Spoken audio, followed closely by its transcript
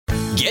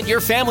Get your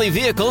family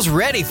vehicles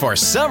ready for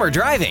summer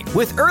driving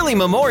with early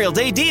Memorial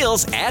Day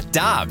deals at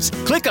Dobbs.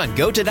 Click on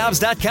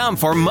GoToDobbs.com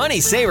for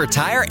money saver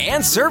tire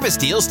and service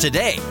deals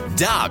today.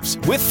 Dobbs,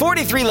 with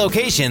 43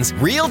 locations,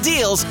 real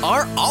deals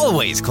are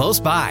always close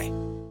by.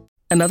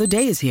 Another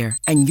day is here,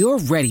 and you're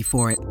ready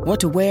for it. What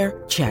to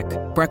wear? Check.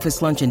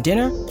 Breakfast, lunch, and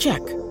dinner? Check.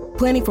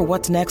 Planning for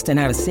what's next and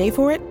how to save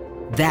for it?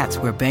 That's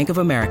where Bank of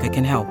America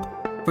can help.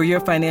 For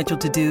your financial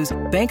to-dos,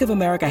 Bank of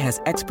America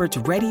has experts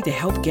ready to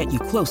help get you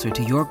closer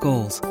to your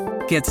goals.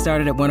 Get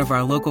started at one of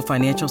our local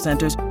financial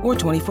centers or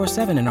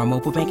 24/7 in our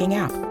mobile banking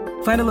app.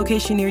 Find a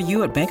location near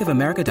you at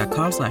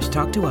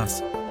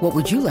bankofamerica.com/talktous. What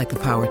would you like the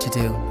power to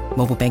do?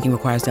 Mobile banking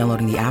requires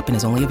downloading the app and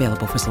is only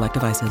available for select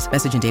devices.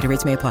 Message and data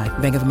rates may apply.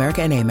 Bank of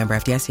America N.A., member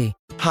FDIC.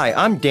 Hi,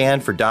 I'm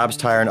Dan for Dobbs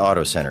Tire and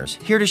Auto Centers,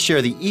 here to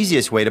share the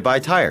easiest way to buy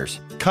tires.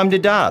 Come to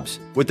Dobbs.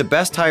 With the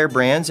best tire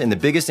brands and the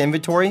biggest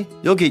inventory,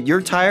 you'll get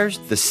your tires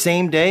the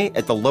same day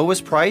at the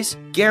lowest price,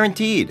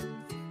 guaranteed.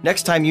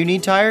 Next time you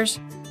need tires,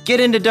 get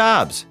into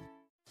Dobbs.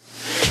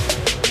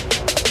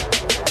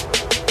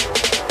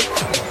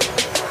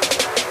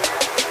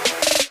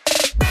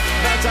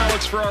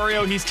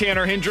 Ferrario, he's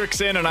Tanner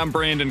Hendrickson, and I'm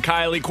Brandon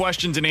Kiley.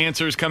 Questions and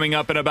answers coming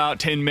up in about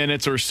 10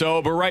 minutes or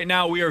so. But right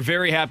now, we are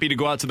very happy to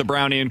go out to the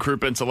Brownie and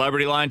Crouppen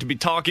Celebrity Line to be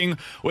talking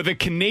with a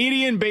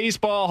Canadian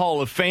Baseball Hall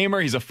of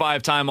Famer. He's a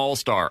 5-time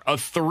All-Star, a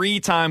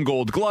 3-time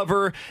Gold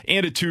Glover,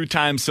 and a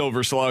 2-time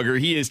Silver Slugger.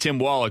 He is Tim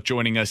Wallach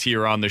joining us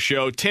here on the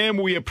show. Tim,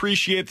 we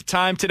appreciate the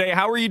time today.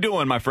 How are you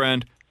doing, my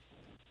friend?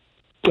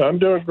 I'm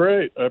doing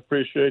great. I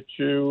appreciate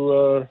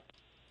you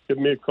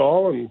giving me a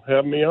call and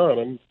having me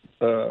on.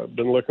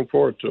 Been looking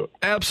forward to it.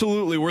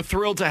 Absolutely. We're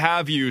thrilled to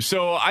have you.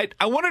 So I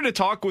wanted to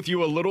talk with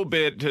you a little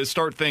bit to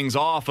start things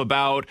off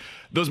about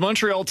those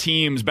Montreal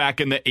teams back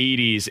in the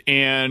 80s.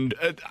 And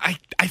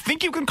I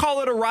think you can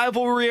call it a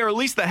rivalry, or at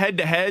least the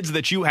head-to-heads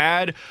that you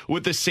had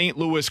with the St.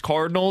 Louis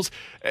Cardinals.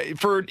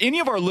 For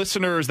any of our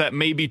listeners that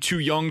may be too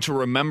young to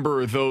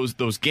remember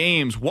those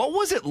games, what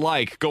was it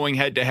like going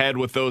head-to-head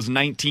with those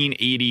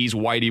 1980s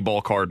Whitey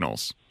Ball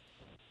Cardinals?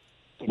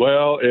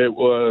 Well, it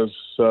was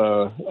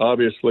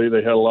obviously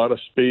they had a lot of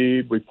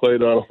speed. We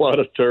played on a lot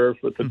of turf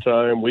at the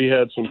time. We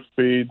had some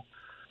speed.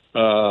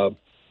 A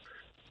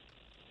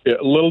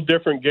little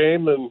different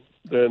game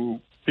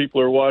than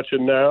people are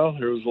watching now.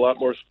 There was a lot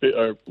more speed.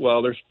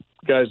 Well, there's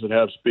guys that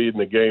have speed in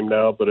the game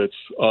now, but it's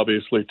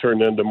obviously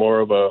turned into more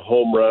of a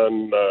home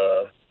run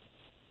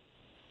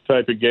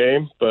type of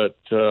game. But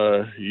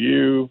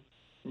the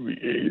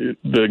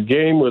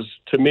game was,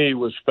 to me,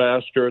 was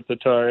faster at the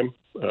time.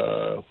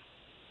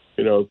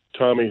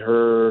 Tommy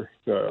Herr,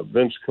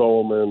 Vince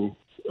Coleman,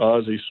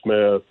 Ozzie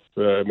Smith.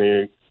 I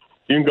mean,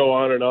 you can go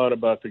on and on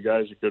about the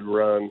guys that could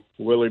run,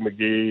 Willie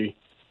McGee.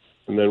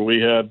 And then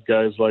we had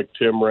guys like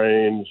Tim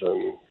Raines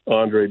and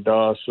Andre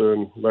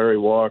Dawson, Larry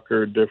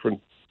Walker, different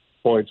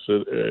points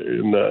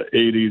in the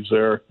 80s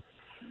there.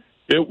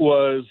 It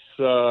was,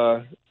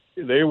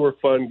 they were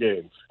fun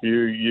games.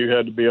 You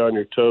had to be on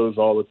your toes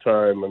all the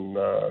time. And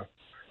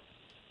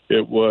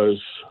it was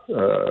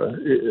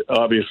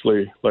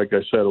obviously, like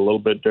I said, a little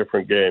bit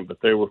different game, but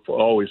they were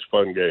always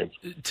fun games.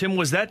 Tim,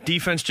 was that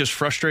defense just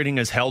frustrating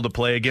as hell to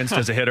play against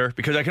as a hitter?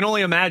 Because I can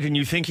only imagine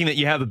you thinking that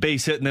you have a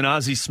base hit and then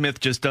Ozzie Smith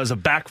just does a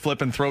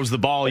backflip and throws the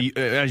ball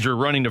as you're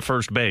running to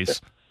first base.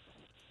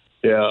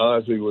 Yeah,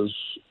 Ozzie was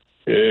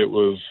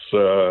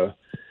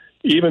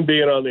even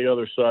being on the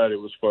other side, it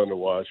was fun to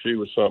watch. He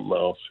was something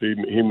else.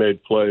 He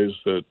made plays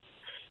that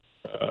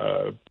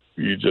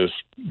you just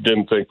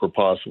didn't think were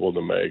possible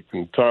to make.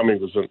 And Tommy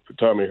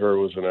Herr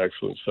was an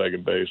excellent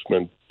second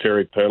baseman.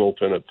 Terry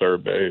Pendleton at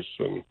third base,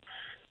 and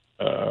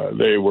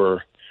they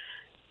were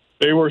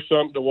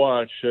something to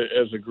watch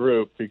as a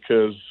group,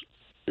 because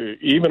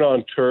even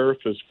on turf,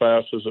 as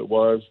fast as it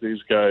was,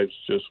 these guys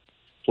just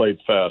played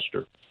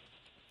faster.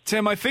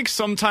 Tim, I think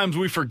sometimes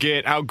we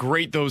forget how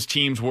great those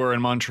teams were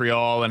in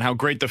Montreal and how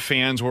great the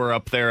fans were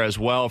up there as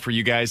well for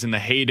you guys in the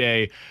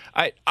heyday.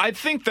 I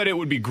think that it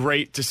would be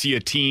great to see a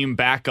team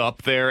back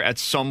up there at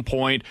some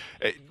point.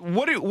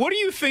 What do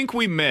you think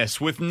we miss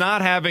with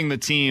not having the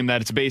team that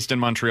it's based in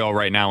Montreal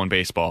right now in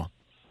baseball?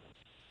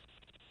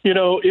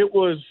 It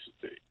was,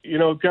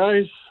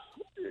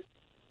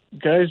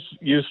 guys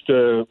used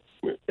to,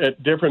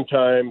 at different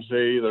times,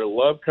 they either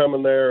loved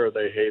coming there or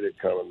they hated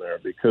coming there,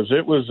 because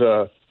it was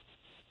a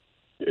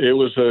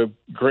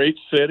great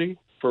city,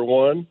 for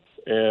one,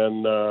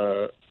 and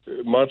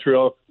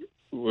Montreal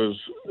was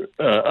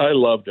I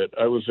loved it.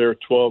 I was there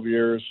 12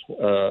 years.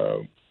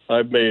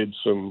 I've made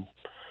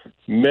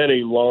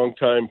many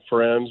longtime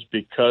friends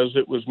because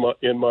it was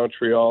in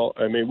Montreal.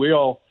 I mean, we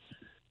all,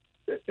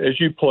 as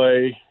you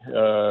play,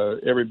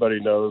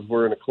 everybody knows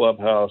we're in a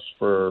clubhouse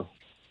for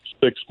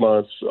 6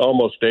 months,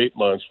 almost 8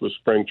 months with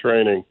spring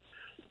training,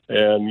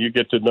 and you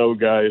get to know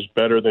guys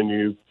better than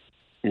you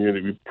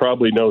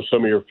probably know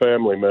some of your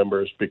family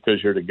members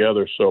because you're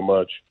together so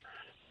much.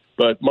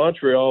 But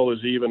Montreal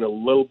was even a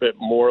little bit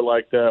more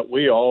like that.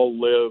 We all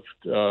lived,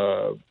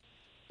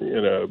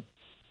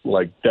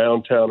 like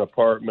downtown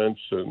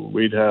apartments, and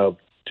we'd have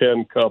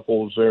 10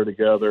 couples there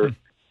together.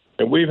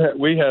 And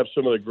we have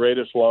some of the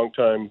greatest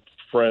longtime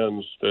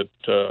friends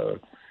that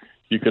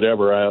you could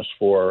ever ask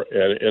for,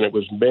 and it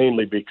was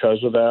mainly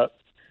because of that.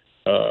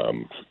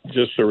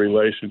 Just the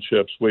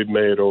relationships we've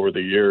made over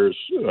the years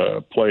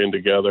playing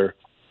together.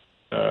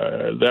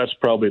 That's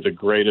probably the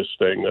greatest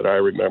thing that I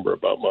remember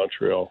about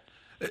Montreal.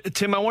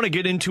 Tim, I want to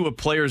get into a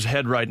player's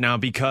head right now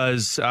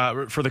because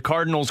for the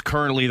Cardinals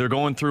currently, they're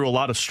going through a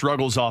lot of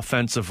struggles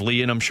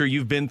offensively, and I'm sure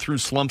you've been through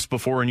slumps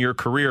before in your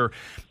career.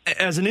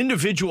 As an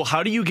individual,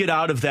 how do you get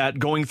out of that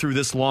going through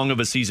this long of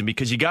a season?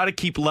 Because you got to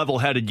keep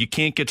level-headed. You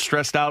can't get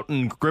stressed out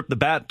and grip the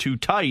bat too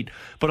tight.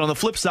 But on the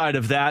flip side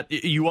of that,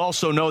 you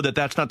also know that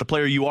that's not the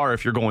player you are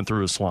if you're going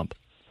through a slump.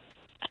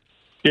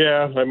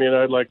 Yeah, I mean,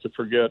 I'd like to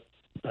forget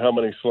how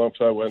many slumps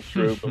I went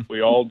through, but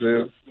we all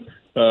do.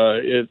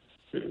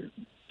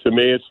 To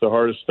me, it's the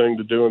hardest thing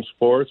to do in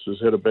sports is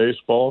hit a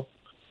baseball.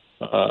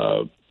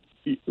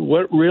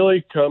 What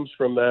really comes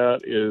from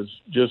that is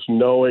just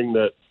knowing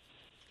that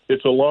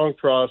it's a long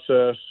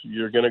process.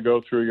 You're going to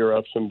go through your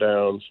ups and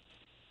downs,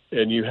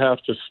 and you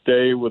have to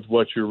stay with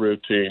what your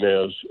routine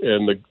is.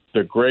 And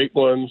the great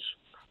ones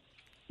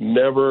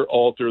never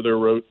alter their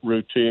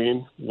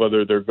routine,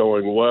 whether they're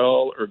going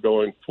well or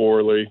going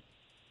poorly.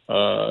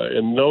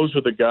 And those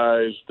are the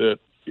guys that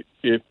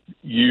if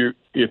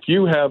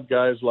you have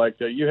guys like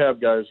that, you have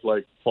guys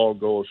like Paul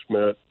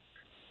Goldschmidt,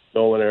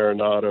 Nolan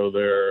Arenado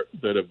there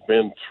that have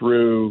been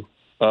through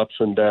ups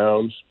and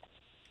downs.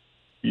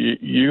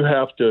 You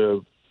have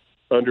to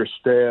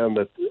understand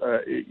that,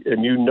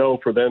 and you know,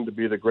 for them to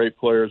be the great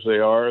players they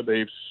are,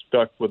 they've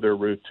stuck with their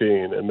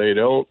routine, and they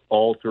don't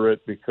alter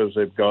it because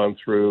they've gone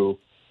through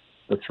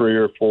a 3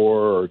 or 4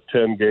 or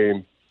 10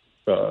 game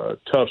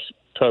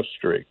tough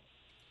streak.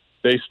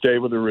 They stay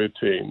with the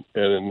routine,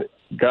 and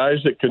guys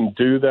that can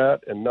do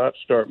that and not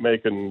start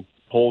making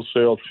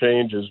wholesale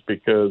changes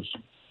because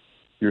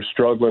you're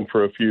struggling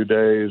for a few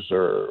days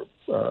or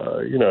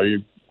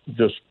you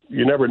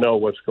never know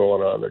what's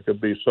going on. There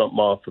could be something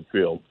off the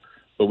field.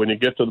 But when you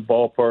get to the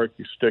ballpark,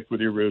 you stick with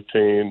your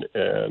routine,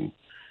 and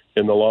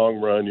in the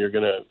long run,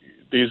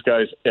 these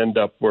guys end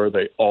up where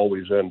they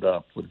always end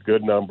up, with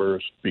good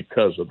numbers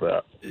because of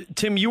that.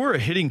 Tim, you were a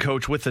hitting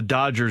coach with the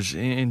Dodgers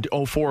in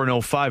 04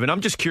 and 05, and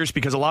I'm just curious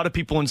because a lot of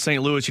people in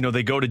St. Louis,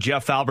 they go to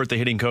Jeff Albert, the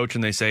hitting coach,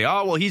 and they say,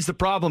 oh, well, he's the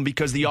problem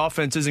because the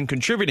offense isn't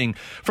contributing.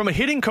 From a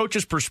hitting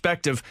coach's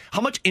perspective,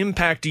 how much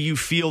impact do you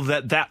feel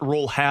that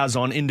role has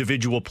on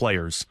individual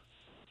players?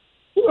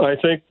 I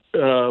think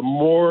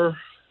more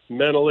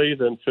mentally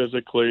than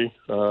physically.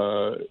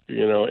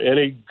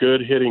 Any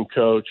good hitting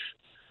coach,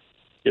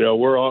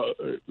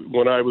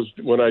 when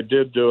I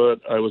did do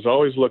it, I was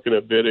always looking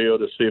at video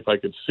to see if I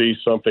could see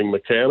something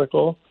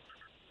mechanical.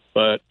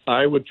 But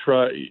I would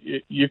try.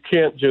 You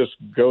can't just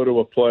go to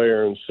a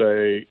player and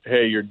say,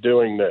 "Hey, you're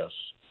doing this."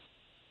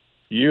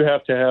 You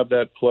have to have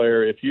that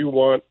player. If you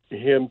want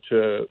him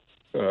to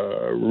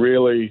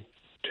really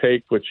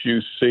take what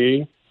you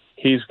see,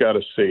 he's got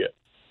to see it.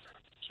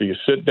 So you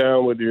sit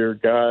down with your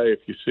guy if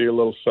you see a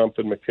little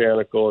something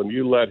mechanical, and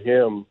you let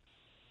him.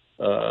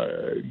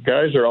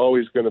 Guys are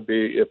always going to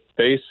be, if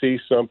they see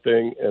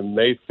something and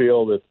they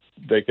feel that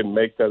they can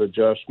make that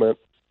adjustment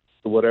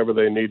to whatever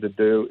they need to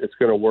do, it's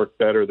going to work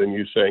better than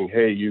you saying,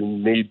 hey, you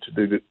need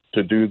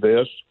to do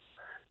this.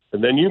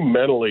 And then you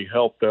mentally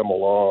help them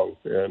along.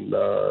 And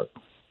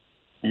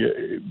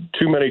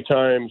too many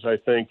times I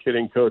think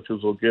hitting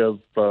coaches will give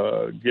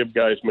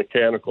guys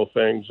mechanical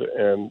things,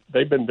 and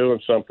they've been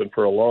doing something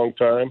for a long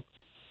time.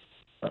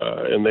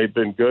 And they've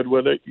been good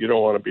with it. You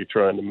don't want to be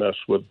trying to mess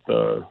with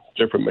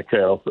different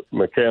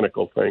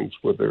mechanical things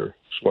with their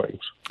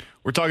swings.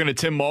 We're talking to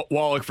Tim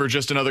Wallach for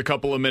just another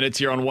couple of minutes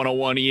here on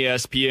 101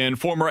 ESPN.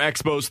 Former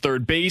Expos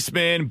third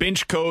baseman,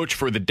 bench coach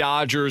for the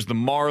Dodgers, the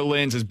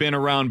Marlins, has been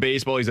around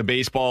baseball. He's a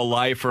baseball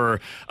lifer.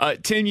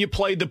 Tim, you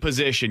played the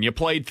position. You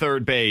played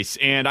third base.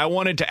 And I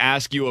wanted to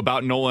ask you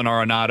about Nolan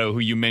Arenado, who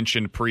you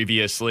mentioned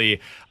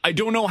previously. I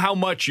don't know how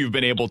much you've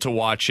been able to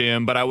watch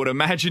him, but I would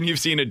imagine you've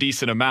seen a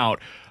decent amount.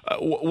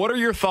 What are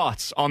your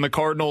thoughts on the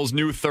Cardinals'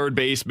 new third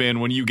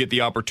baseman when you get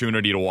the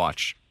opportunity to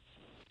watch?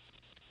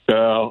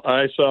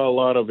 I saw a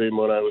lot of him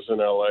when I was in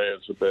L.A.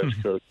 as a bench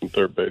coach and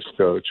third base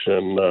coach,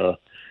 and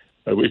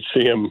we'd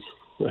see him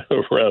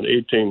around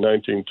 18,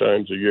 19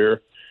 times a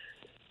year.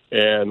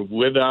 And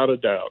without a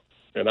doubt,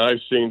 and I've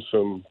seen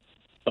some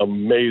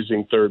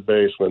amazing third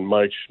basemen,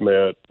 Mike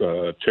Schmidt,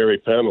 Terry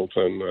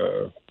Pendleton,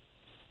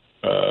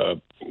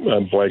 I'm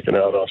blanking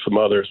out on some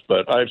others,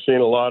 but I've seen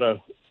a lot of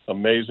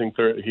amazing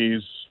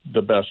he's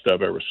the best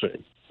I've ever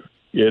seen.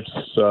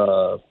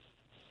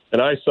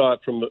 And I saw it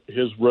from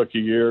his rookie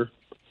year.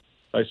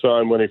 I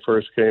saw him when he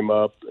first came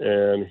up,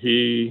 and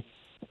he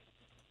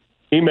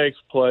makes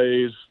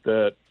plays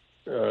that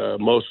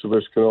most of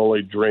us can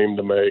only dream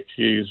to make.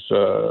 He's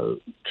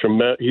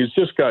tremendous. He's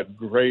just got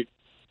great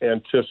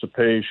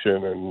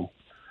anticipation and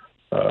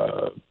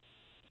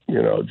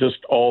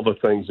just all the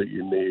things that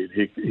you need.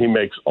 He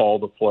makes all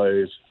the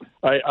plays.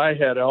 I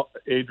had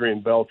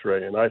Adrian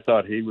Beltre, and I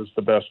thought he was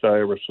the best I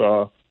ever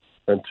saw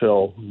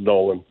until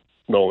Nolan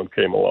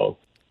came along.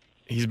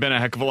 He's been a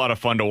heck of a lot of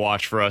fun to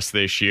watch for us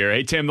this year.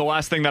 Hey, Tim, the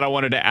last thing that I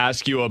wanted to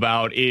ask you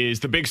about is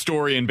the big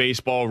story in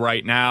baseball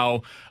right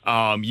now.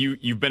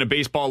 You've been a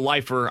baseball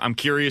lifer. I'm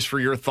curious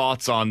for your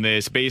thoughts on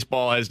this.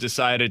 Baseball has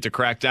decided to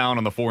crack down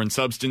on the foreign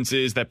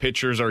substances that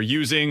pitchers are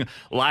using.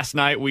 Last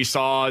night, we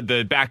saw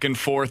the back and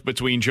forth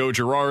between Joe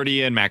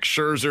Girardi and Max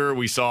Scherzer.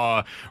 We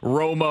saw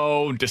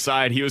Romo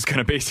decide he was going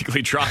to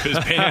basically drop his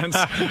pants.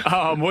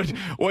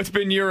 What's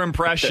been your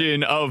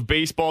impression of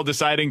baseball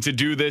deciding to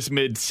do this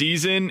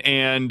mid-season,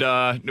 and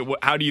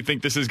how do you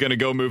think this is going to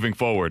go moving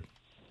forward?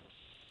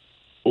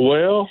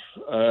 Well,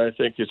 I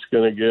think it's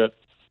going to get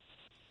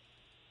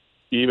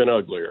even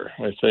uglier.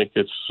 I think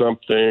it's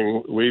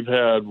something we've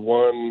had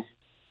one.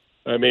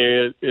 I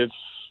mean, it's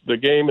the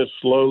game is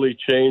slowly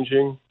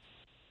changing,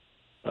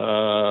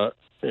 and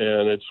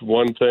it's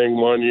one thing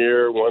one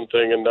year, one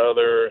thing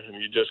another,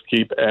 and you just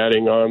keep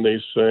adding on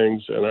these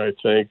things. And I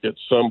think at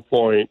some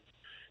point,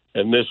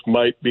 and this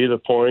might be the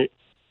point,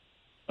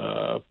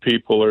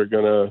 people are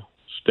going to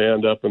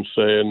stand up and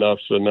say enough's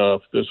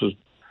enough. This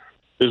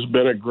has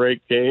been a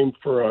great game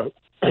for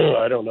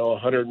I don't know,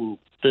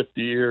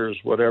 150 years,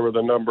 whatever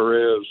the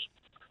number is.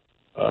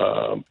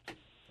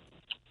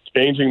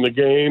 Changing the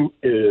game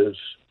is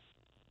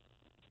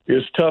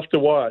tough to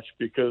watch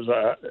because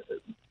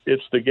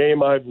it's the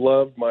game I've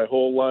loved my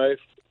whole life,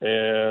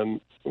 and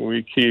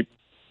we keep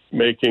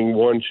making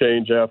one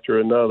change after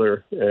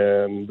another,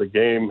 and the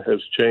game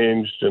has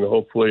changed, and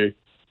hopefully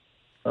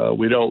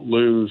we don't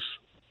lose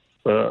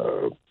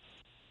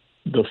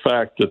the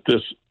fact that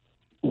this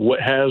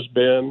has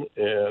been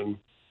and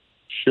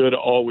should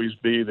always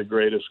be the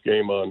greatest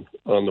game on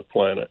the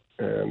planet.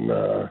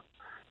 And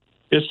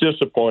it's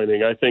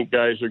disappointing. I think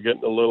guys are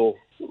getting a little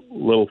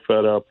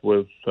fed up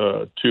with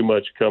too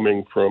much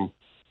coming from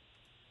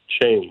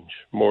change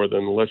more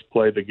than let's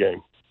play the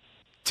game.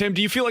 Tim,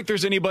 do you feel like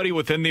there's anybody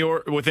within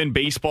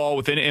baseball,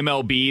 within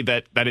MLB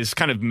that is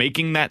kind of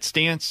making that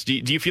stance? Do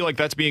you feel like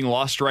that's being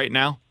lost right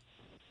now?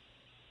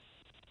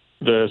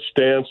 The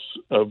stance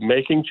of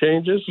making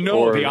changes?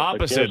 No, the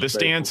opposite. The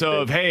stance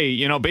of,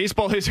 hey,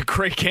 baseball is a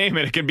great game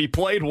and it can be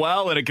played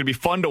well and it can be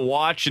fun to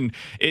watch. And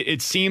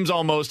it seems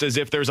almost as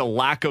if there's a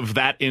lack of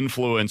that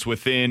influence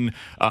within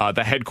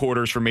the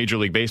headquarters for Major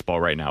League Baseball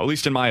right now, at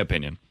least in my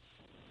opinion.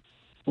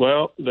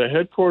 Well, the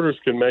headquarters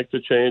can make the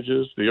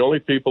changes. The only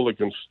people that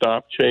can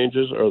stop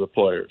changes are the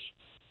players.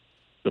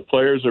 The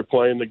players are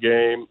playing the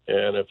game,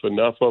 and if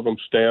enough of them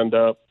stand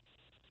up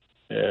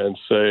and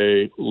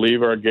say,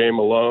 leave our game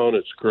alone,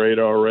 it's great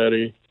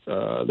already,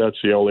 that's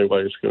the only way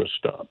it's going to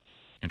stop.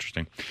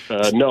 Interesting.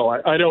 No,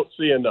 I don't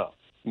see enough.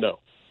 No.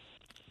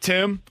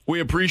 Tim, we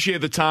appreciate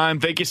the time.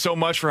 Thank you so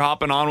much for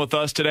hopping on with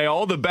us today.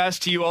 All the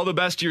best to you. All the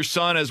best to your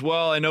son as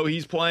well. I know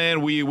he's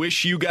playing. We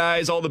wish you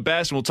guys all the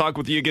best, and we'll talk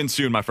with you again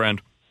soon, my friend.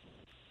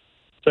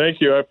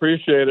 Thank you. I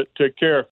appreciate it. Take care.